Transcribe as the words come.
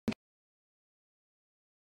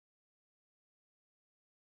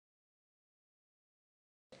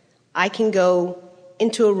I can go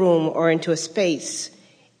into a room or into a space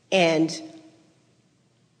and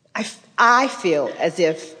I feel as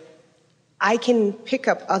if I can pick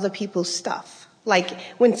up other people's stuff. Like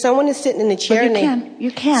when someone is sitting in a chair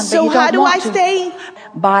you can. So but you don't how do want I to. stay?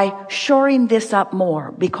 By shoring this up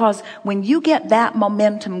more, because when you get that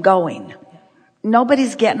momentum going,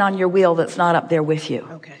 nobody's getting on your wheel that's not up there with you.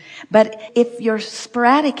 Okay. But if you're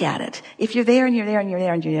sporadic at it, if you're there and you're there and you're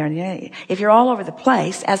there and you're there and you're there, if you're all over the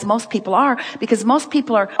place, as most people are, because most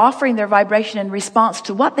people are offering their vibration in response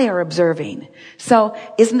to what they are observing. So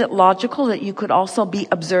isn't it logical that you could also be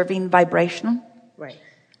observing vibration? Right.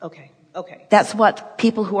 Okay. Okay. That's what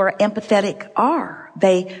people who are empathetic are.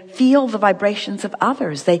 They feel the vibrations of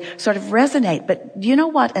others. They sort of resonate. But do you know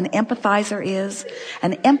what an empathizer is?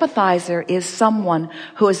 An empathizer is someone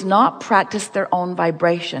who has not practiced their own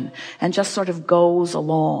vibration and just sort of goes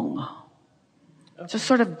along. Okay. Just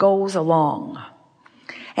sort of goes along.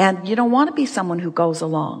 And you don't want to be someone who goes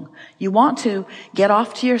along. You want to get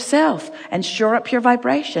off to yourself and shore up your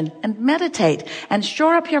vibration and meditate and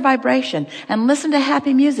shore up your vibration and listen to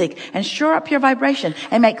happy music and shore up your vibration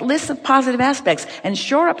and make lists of positive aspects and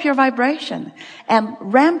shore up your vibration and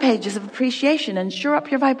rampages of appreciation and shore up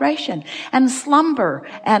your vibration and slumber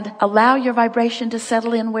and allow your vibration to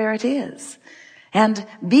settle in where it is. And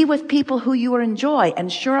be with people who you enjoy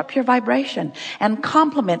and shore up your vibration and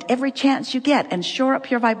compliment every chance you get and shore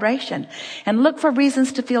up your vibration and look for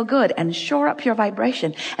reasons to feel good and shore up your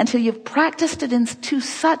vibration until you've practiced it into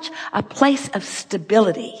such a place of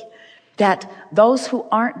stability that those who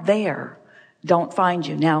aren't there don't find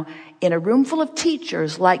you. Now, in a room full of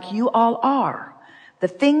teachers like you all are, the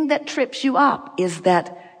thing that trips you up is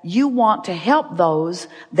that you want to help those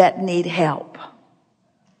that need help.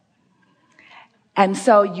 And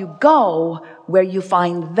so you go where you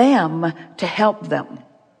find them to help them.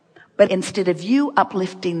 But instead of you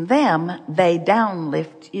uplifting them, they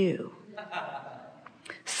downlift you.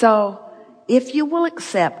 So if you will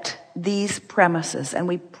accept these premises, and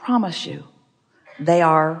we promise you, they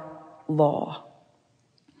are law.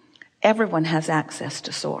 Everyone has access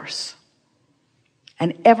to source.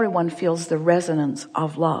 And everyone feels the resonance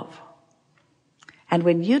of love. And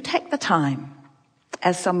when you take the time,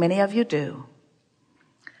 as so many of you do,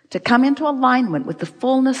 to come into alignment with the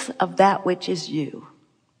fullness of that which is you,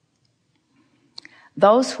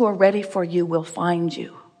 those who are ready for you will find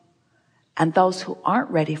you, and those who aren't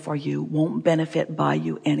ready for you won't benefit by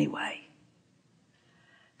you anyway.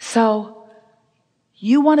 So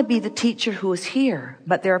you want to be the teacher who is here,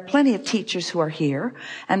 but there are plenty of teachers who are here,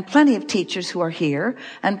 and plenty of teachers who are here,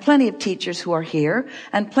 and plenty of teachers who are here,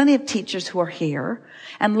 and plenty of teachers who are here.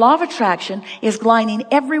 And law of attraction is lining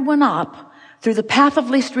everyone up through the path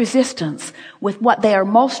of least resistance with what they are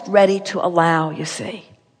most ready to allow, you see.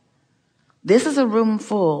 This is a room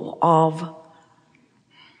full of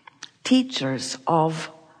teachers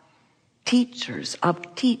of teachers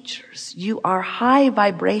of teachers. You are high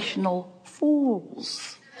vibrational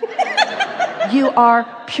fools. You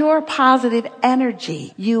are pure positive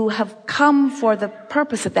energy. You have come for the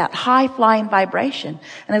purpose of that high flying vibration.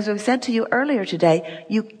 And as we said to you earlier today,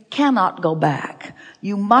 you cannot go back.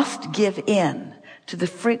 You must give in to the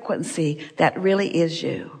frequency that really is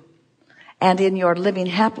you. And in your living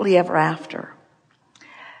happily ever after,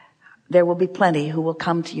 there will be plenty who will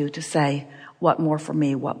come to you to say, what more for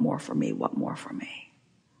me, what more for me, what more for me.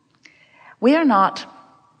 We are not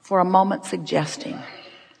for a moment suggesting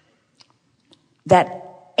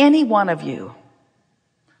that any one of you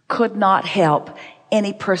could not help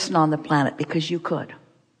any person on the planet, because you could.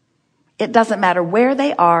 It doesn't matter where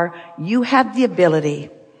they are, you have the ability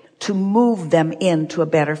to move them into a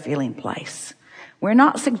better feeling place. We're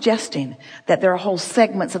not suggesting that there are whole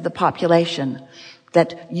segments of the population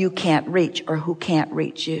that you can't reach or who can't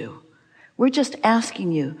reach you. We're just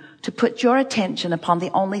asking you to put your attention upon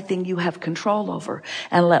the only thing you have control over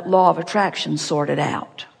and let law of attraction sort it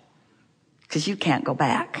out. Because you can't go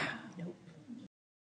back.